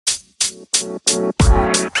Welcome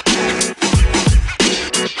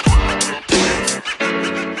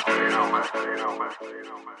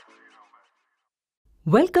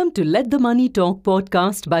to Let the Money Talk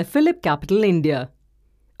podcast by Phillip Capital India,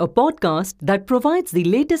 a podcast that provides the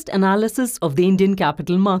latest analysis of the Indian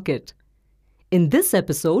capital market. In this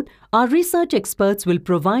episode, our research experts will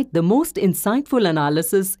provide the most insightful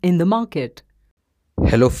analysis in the market.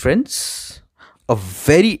 Hello friends, a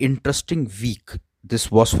very interesting week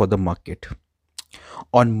this was for the market.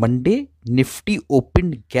 On Monday, Nifty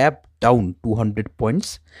opened gap down 200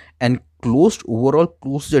 points and closed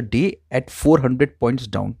the day at 400 points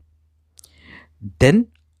down. Then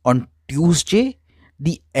on Tuesday,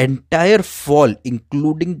 the entire fall,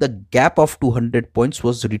 including the gap of 200 points,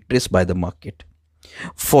 was retraced by the market,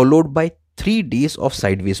 followed by 3 days of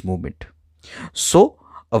sideways movement. So,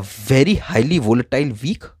 a very highly volatile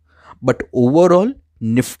week, but overall,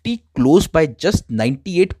 Nifty closed by just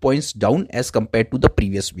 98 points down as compared to the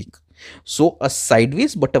previous week. So, a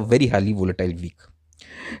sideways but a very highly volatile week.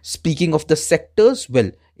 Speaking of the sectors, well,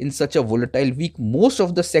 in such a volatile week, most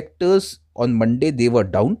of the sectors on Monday, they were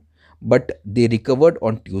down, but they recovered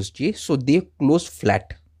on Tuesday, so they closed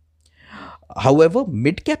flat. However,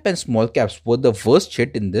 mid-cap and small caps were the worst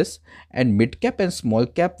hit in this, and mid-cap and small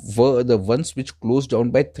cap were the ones which closed down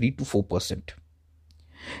by 3 to 4%.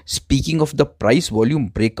 Speaking of the price volume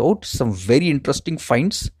breakout, some very interesting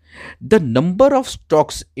finds. The number of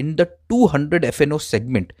stocks in the 200 FNO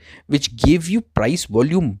segment which gave you price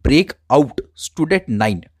volume breakout stood at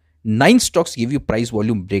 9. 9 stocks gave you price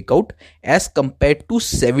volume breakout as compared to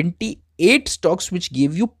 78 stocks which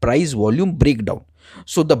gave you price volume breakdown.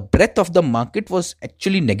 So the breadth of the market was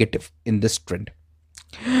actually negative in this trend.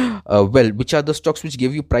 Which are the stocks which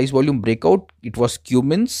gave you price volume breakout? It was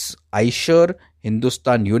Cummins, iShares,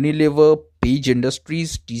 Hindustan Unilever, Page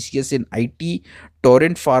Industries, TCS in IT,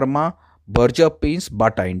 Torrent Pharma, Berger Paints,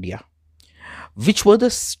 Bata India. Which were the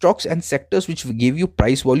stocks and sectors which gave you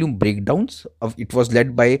price volume breakdowns? It was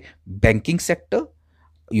led by banking sector.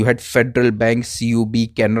 You had Federal Bank,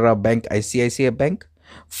 CUB, Canara Bank, ICICI Bank.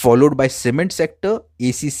 Followed by cement sector,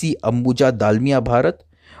 ACC, Ambuja, Dalmia Bharat.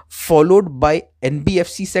 Followed by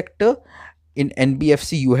NBFC sector. In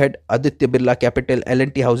NBFC, you had Aditya Birla Capital,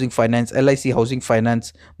 L&T Housing Finance, LIC Housing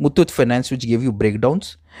Finance, Muthoot Finance, which gave you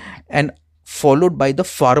breakdowns. And followed by the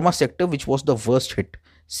pharma sector, which was the worst hit.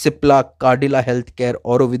 Cipla, Cardila Healthcare,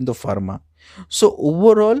 Aurobindo Pharma. So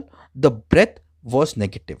overall, the breadth was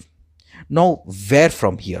negative. Now, where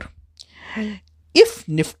from here? If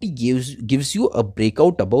Nifty gives you a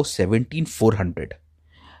breakout above 17,400,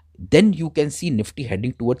 then you can see Nifty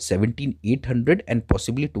heading towards 17,800 and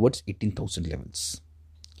possibly towards 18,000 levels.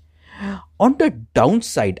 On the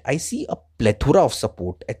downside, I see a plethora of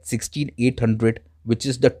support at 16,800, which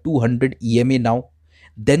is the 200 EMA now,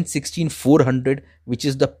 then 16,400, which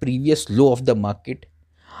is the previous low of the market.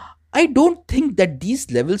 I don't think that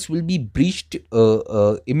these levels will be breached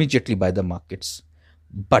immediately by the markets,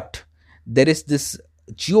 but there is this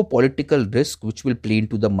geopolitical risk which will play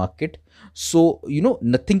into the market. So,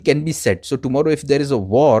 nothing can be said. So tomorrow, if there is a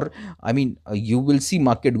war, you will see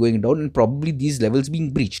market going down and probably these levels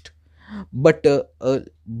being breached. But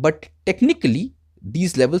technically,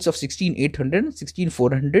 these levels of 16,800 and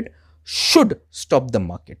 16,400 should stop the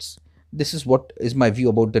markets. This is what is my view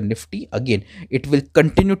about the Nifty. Again, it will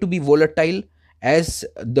continue to be volatile. As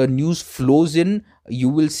the news flows in, you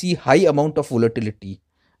will see high amount of volatility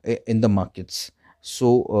in the markets.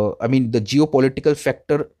 So, the geopolitical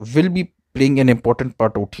factor will be playing an important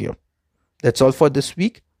part out here. That's all for this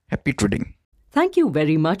week. Happy trading. Thank you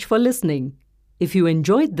very much for listening. If you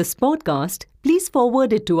enjoyed this podcast, please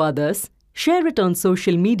forward it to others, share it on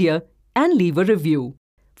social media, and leave a review.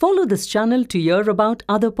 Follow this channel to hear about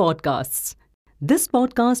other podcasts. This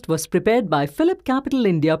podcast was prepared by Phillip Capital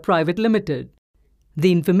India Private Limited.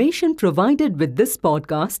 The information provided with this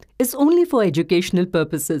podcast is only for educational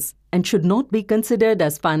purposes and should not be considered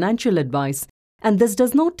as financial advice, and this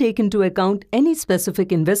does not take into account any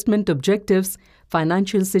specific investment objectives,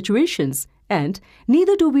 financial situations, and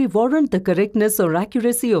neither do we warrant the correctness or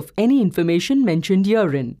accuracy of any information mentioned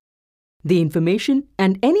herein. The information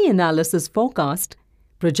and any analysis forecast,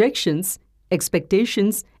 projections,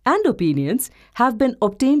 expectations, and opinions have been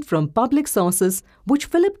obtained from public sources which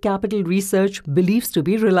Phillip Capital Research believes to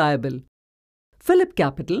be reliable. Phillip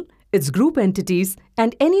Capital, its group entities,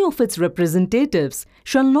 and any of its representatives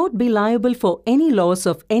shall not be liable for any loss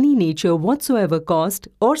of any nature whatsoever caused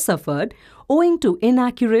or suffered owing to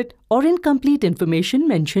inaccurate or incomplete information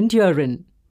mentioned herein.